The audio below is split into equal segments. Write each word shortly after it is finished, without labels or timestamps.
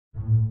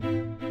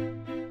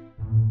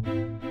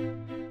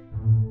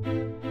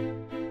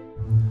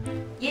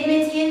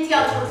Yeni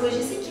Tiyatro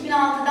projesi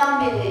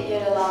 2006'dan beri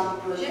yer alan bir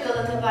proje.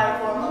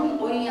 GalataPerform'un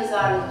oyun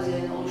yazarlığı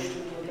üzerine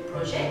oluşturduğu bir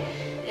proje.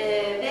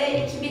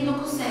 Ve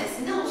 2009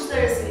 senesinde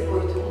uluslararası bir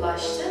boyuta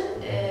ulaştı.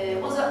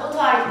 O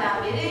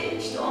tarihten beri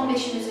işte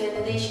 15'in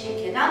üzerinde değişik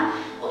ülkeden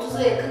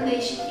 30'a yakın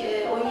değişik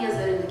oyun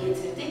yazarını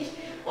getirdik.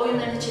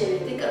 Oyunlarını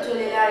çevirdik,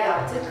 atölyeler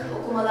yaptık,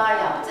 okumalar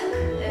yaptık.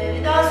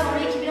 Ve daha sonra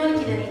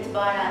 2012'den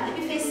itibaren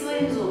de bir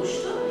festivalimiz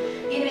oluştu.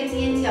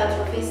 Yeni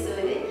Tiyatro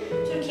Festivali.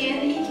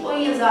 Türkiye'nin ilk oyun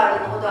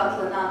yazarlığına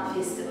odaklanan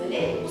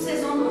festivali. Bu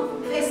sezonu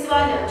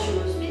festivalle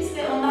açıyoruz biz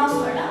ve ondan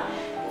sonra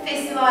bu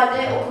festivalde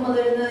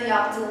okumalarını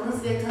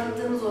yaptığımız ve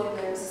tanıttığımız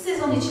oyunlarımızı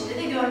sezon içinde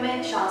de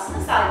görme şansına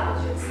sahip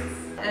olacaksınız.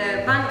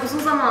 Ben uzun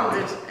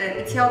zamandır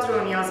bir tiyatro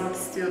oyunu yazmak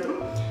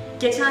istiyordum.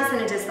 Geçen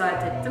sene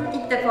cesaret ettim.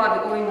 İlk defa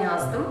bir oyun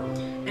yazdım.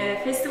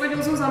 Festivali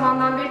uzun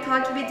zamandan beri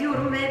takip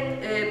ediyorum ve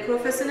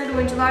profesyonel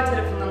oyuncular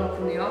tarafından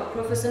okunuyor.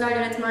 Profesyonel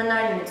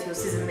yönetmenler yönetiyor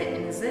sizin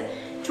metninizi.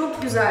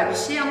 Çok güzel bir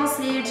şey ama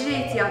seyirciye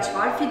ihtiyaç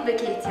var,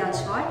 feedback'e ihtiyaç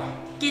var.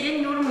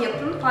 Gelin yorum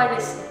yapın,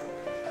 paylaşın.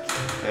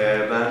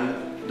 Ben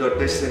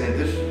 4-5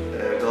 senedir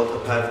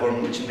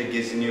GalataPerform'un içinde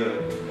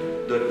geziniyorum.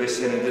 4-5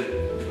 senedir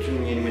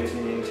bütün Yeni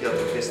Metin, Yeni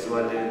Tiyatro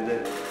festivallerinde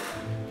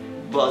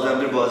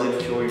bazen bir bazen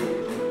iki oyun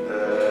buldum.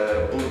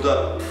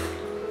 Burada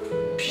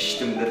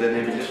piştim de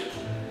denebilir.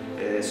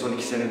 Son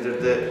 2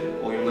 senedir de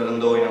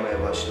oyunlarında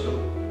oynamaya başladım.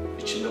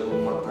 İçinde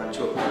bulunmaktan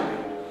çok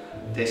mutluyum.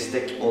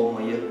 Destek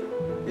olmayı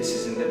ve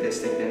sizin de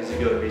desteklerinizi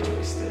görmeyi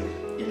çok isterim.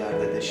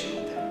 İleride de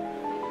şimdi.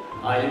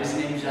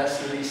 Ailemizin en güzel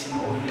sırrı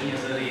isimli oyunun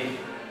yazarıyım.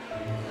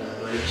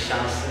 Böyle bir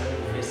şansı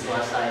bu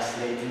festival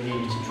sayesinde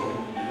edindiğim için çok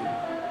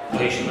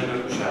mutluyum. Yaşımda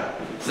Gökkuşağı.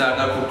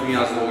 Serdar Korkut'un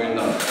yazdığı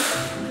oyunda.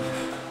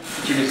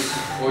 İkimiz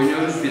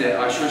oynuyoruz. Bir de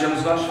Ayşe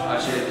hocamız var.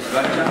 Ayşe ile biz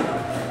varken.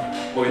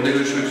 Oyunda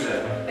görüşmek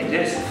üzere.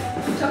 Bekleriz.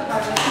 Çok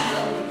pardon.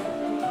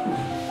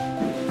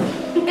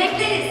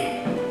 Bekleriz.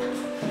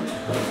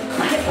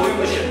 Oyun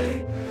başı.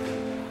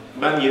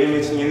 Ben Yeni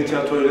Metin, Yeni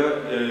Tiyatro'yla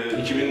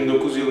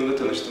 2009 yılında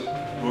tanıştım.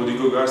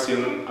 Rodrigo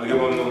Garcia'nın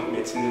Agamemnon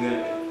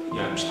metnine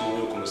gelmiştim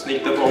oyun okumasına.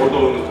 İlk defa orada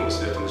oyun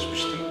okumasıyla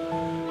tanışmıştım.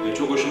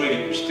 Çok hoşuma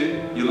gitmişti.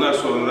 Yıllar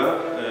sonra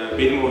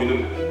benim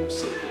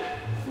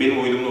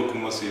oyunumun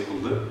okunması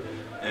yapıldı.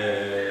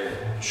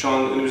 Şu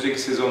an önümüzdeki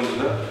sezonda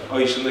da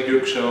Ay Işığında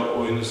Gökkuşağı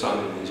oyunu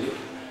sahnelenecek.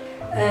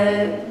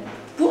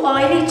 Bu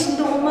aile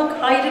içinde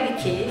olmak ayrı bir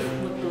keyif,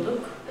 mutluluk.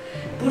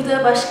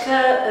 Burada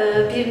başka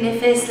bir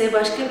nefesle,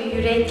 başka bir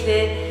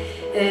yürekle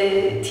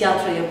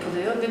tiyatro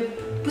yapılıyor ve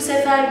bu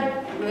sefer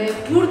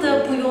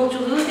burada bu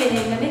yolculuğu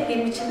deneyimlemek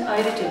benim için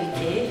ayrıca bir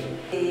keyif.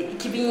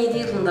 2007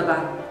 yılında ben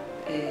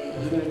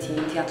Yeni Metin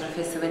Yeni Tiyatro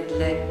Festivali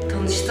ile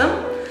tanıştım.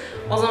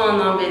 O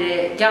zamandan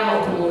beri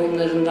gah okuma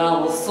oyunlarında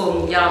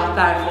olsun, gah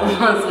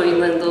performans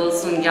oyunlarında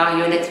olsun, gah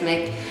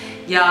yönetmek,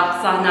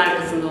 gah sahne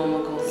arkasında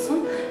olmak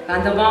olsun.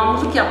 Ben de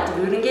bağımlılık yaptım.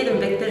 Buyurun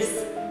gelin, bekleriz.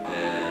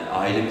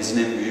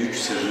 Ailemizin en büyük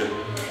sırrı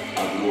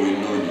adlı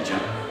oyunda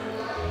oynayacağım.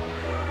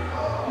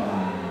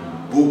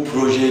 Bu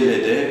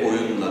projeyle de,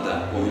 oyunla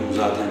da, oyun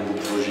zaten bu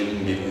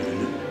projenin bir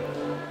ürünü.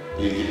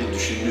 İlgili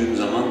düşündüğüm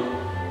zaman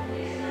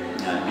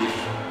yani bir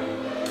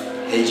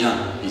heyecan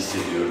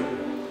hissediyorum.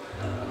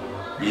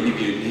 Yeni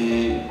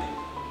birini,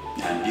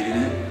 yani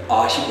birine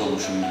aşık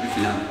olmuşum gibi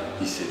falan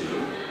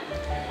hissediyorum.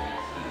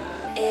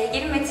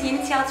 Yeni Metin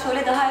Yeni Tiyatro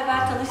ile daha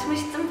evvel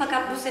tanışmıştım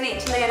fakat bu sene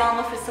içinde yer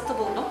alma fırsatı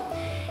buldum.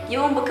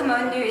 Yoğun Bakım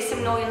Önlüğü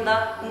isimli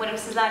oyunda umarım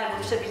sizlerle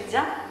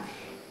buluşabileceğim.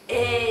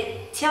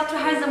 Tiyatro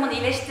her zaman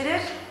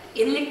iyileştirir,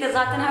 yenilik de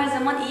zaten her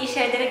zaman iyi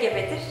şeylere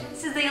gebedir.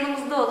 Siz de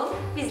yanımızda olun,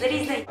 bizleri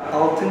izleyin.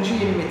 6.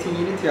 Yeni Metin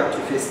Yeni Tiyatro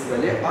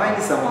Festivali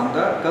aynı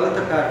zamanda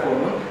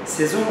GalataPerform'un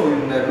sezon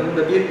oyunlarının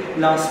da bir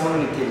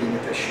lansmanı niteliğini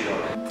taşıyor.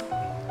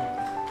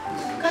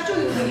 Kaç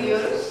oyuna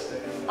giriyoruz?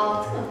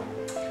 6 mı?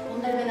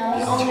 Onları ben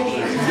anlayayım.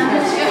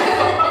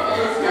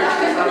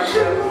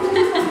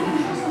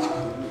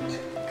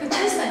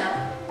 Kaçıncı sene?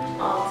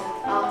 6.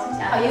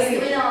 Yani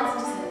festivalin 6.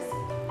 senesi.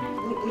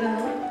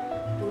 Buranın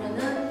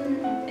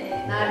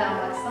nereden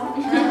baksam?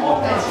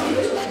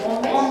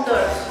 14.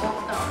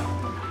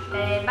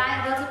 Ben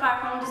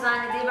GalataPerform'un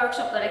düzenlediği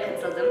workshoplara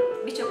katıldım.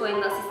 Birçok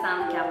oyunda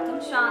asistanlık yaptım.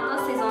 Şu anda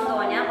sezonda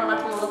oynayan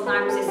Malatya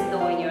Monotonlar Müzesi'nde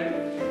oynuyorum.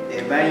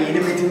 Ben Yeni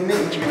Metin'le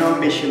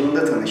 2015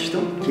 yılında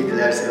tanıştım.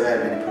 Kediler Sever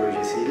Beni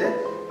projesiyle.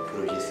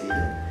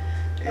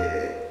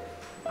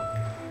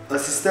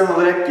 Asistan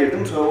olarak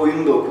girdim, sonra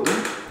oyunu da okudum.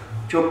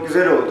 Çok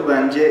güzel oldu.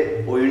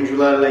 Bence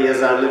oyuncularla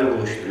yazarları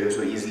buluşturuyor,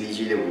 sonra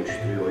izleyiciyle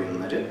buluşturuyor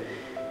oyunları.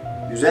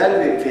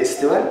 Güzel bir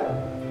festival.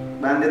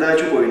 Ben de daha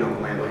çok oyun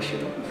okumaya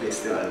başladım bu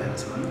festivalden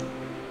sonra.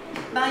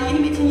 Ben Yeni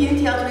Metin Yeni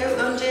Tiyatro'ya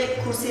önce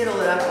kursiyer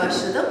olarak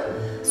başladım.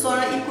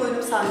 Sonra ilk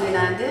oyunum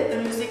sahnelendi.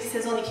 Önümüzdeki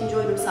sezon ikinci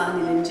oyunum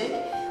sahnelenecek.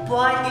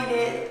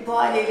 Bu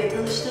aileyle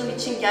tanıştığım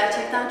için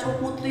gerçekten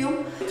çok mutluyum.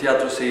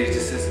 Tiyatro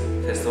seyircisiz,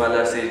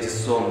 festivaller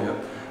seyircisiz olmuyor.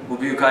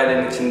 Bu büyük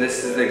ailenin içinde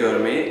sizi de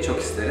görmeyi çok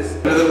isteriz.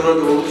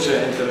 Burada oldukça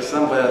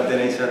enteresan, bayağı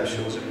deneysel bir şey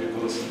olacak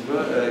büyük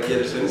olasılıkla.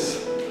 Gelirseniz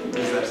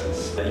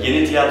izlersiniz.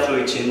 Yeni tiyatro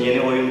için,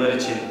 yeni oyunlar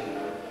için,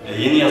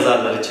 yeni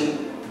yazarlar için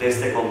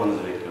destek olmanızı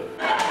bekliyorum.